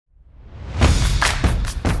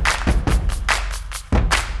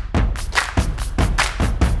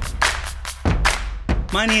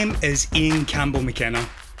My name is Ian Campbell McKenna,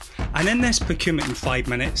 and in this Procurement in 5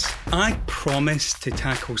 Minutes, I promise to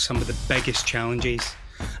tackle some of the biggest challenges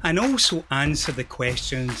and also answer the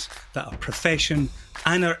questions that our profession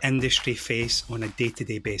and our industry face on a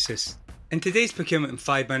day-to-day basis. In today's Procurement in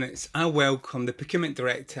 5 Minutes, I welcome the Procurement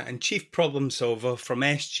Director and Chief Problem Solver from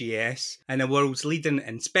SGS and the world's leading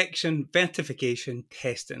inspection, verification,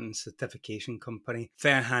 testing and certification company,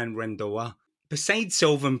 Farhan Randowa. Besides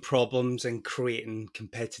solving problems and creating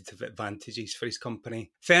competitive advantages for his company,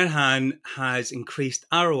 Farhan has increased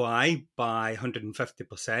ROI by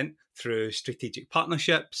 150% through strategic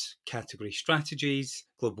partnerships, category strategies,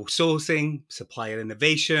 global sourcing, supplier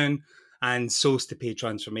innovation, and source-to-pay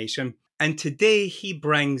transformation. And today he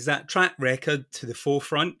brings that track record to the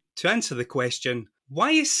forefront to answer the question,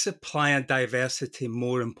 why is supplier diversity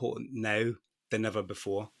more important now than ever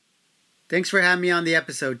before? Thanks for having me on the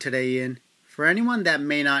episode today, Ian. For anyone that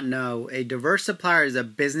may not know, a diverse supplier is a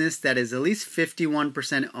business that is at least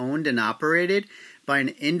 51% owned and operated by an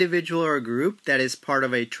individual or group that is part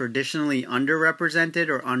of a traditionally underrepresented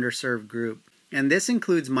or underserved group. And this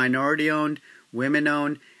includes minority-owned,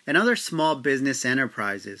 women-owned, and other small business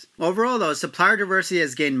enterprises. Overall, though, supplier diversity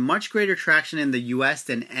has gained much greater traction in the US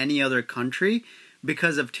than any other country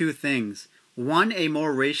because of two things. One, a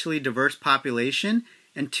more racially diverse population,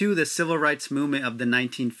 and two, the civil rights movement of the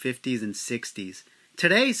 1950s and 60s.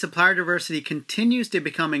 Today, supplier diversity continues to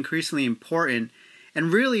become increasingly important,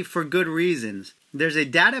 and really for good reasons. There's a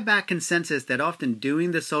data-backed consensus that often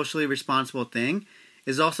doing the socially responsible thing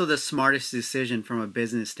is also the smartest decision from a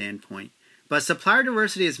business standpoint. But supplier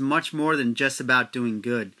diversity is much more than just about doing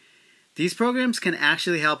good. These programs can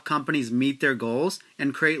actually help companies meet their goals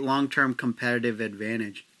and create long-term competitive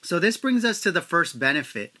advantage. So this brings us to the first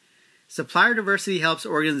benefit. Supplier diversity helps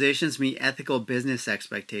organizations meet ethical business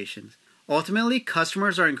expectations. Ultimately,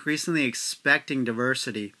 customers are increasingly expecting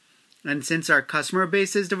diversity. And since our customer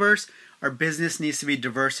base is diverse, our business needs to be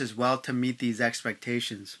diverse as well to meet these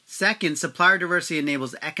expectations. Second, supplier diversity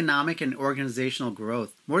enables economic and organizational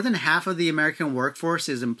growth. More than half of the American workforce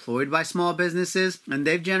is employed by small businesses, and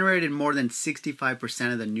they've generated more than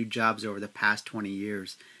 65% of the new jobs over the past 20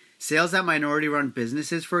 years. Sales at minority-run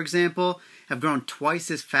businesses, for example, have grown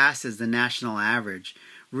twice as fast as the national average,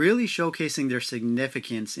 really showcasing their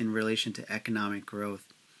significance in relation to economic growth.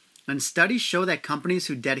 And studies show that companies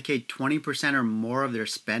who dedicate 20% or more of their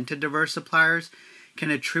spend to diverse suppliers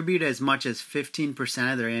can attribute as much as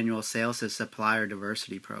 15% of their annual sales to supplier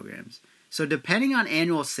diversity programs. So depending on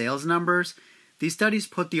annual sales numbers, these studies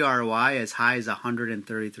put the ROI as high as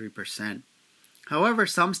 133%. However,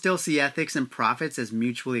 some still see ethics and profits as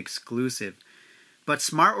mutually exclusive. But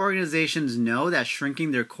smart organizations know that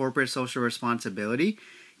shrinking their corporate social responsibility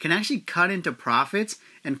can actually cut into profits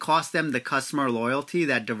and cost them the customer loyalty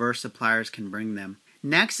that diverse suppliers can bring them.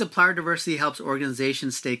 Next, supplier diversity helps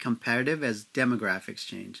organizations stay competitive as demographics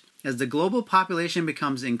change. As the global population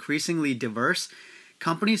becomes increasingly diverse,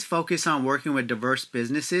 companies focus on working with diverse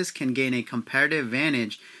businesses can gain a competitive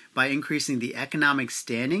advantage by increasing the economic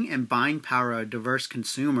standing and buying power of diverse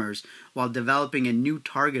consumers while developing a new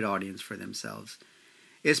target audience for themselves.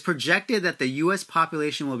 It's projected that the U.S.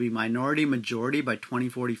 population will be minority-majority by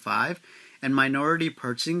 2045, and minority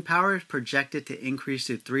purchasing power is projected to increase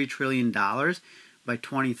to $3 trillion by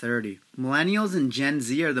 2030. Millennials and Gen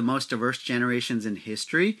Z are the most diverse generations in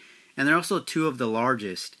history, and they're also two of the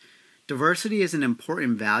largest. Diversity is an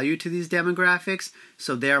important value to these demographics,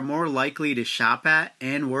 so they are more likely to shop at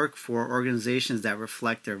and work for organizations that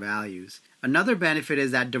reflect their values. Another benefit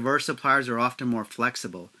is that diverse suppliers are often more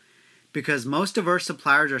flexible. Because most diverse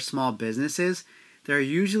suppliers are small businesses, they're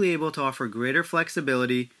usually able to offer greater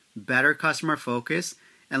flexibility, better customer focus,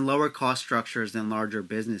 and lower cost structures than larger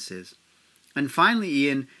businesses. And finally,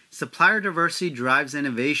 Ian, supplier diversity drives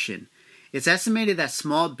innovation. It's estimated that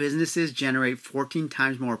small businesses generate 14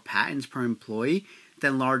 times more patents per employee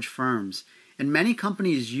than large firms, and many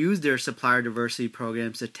companies use their supplier diversity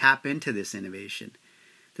programs to tap into this innovation.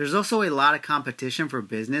 There's also a lot of competition for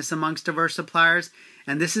business amongst diverse suppliers,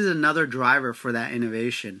 and this is another driver for that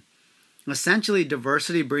innovation. Essentially,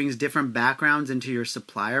 diversity brings different backgrounds into your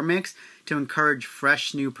supplier mix to encourage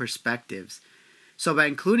fresh new perspectives. So by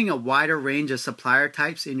including a wider range of supplier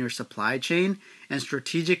types in your supply chain and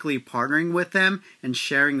strategically partnering with them and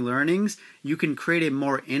sharing learnings, you can create a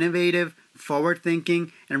more innovative,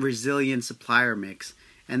 forward-thinking, and resilient supplier mix.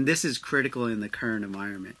 And this is critical in the current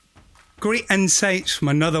environment. Great insights from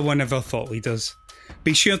another one of our thought leaders.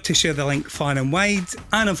 Be sure to share the link far and wide,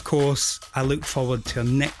 and of course, I look forward to our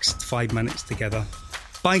next 5 minutes together.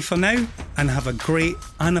 Bye for now, and have a great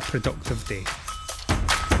and a productive day.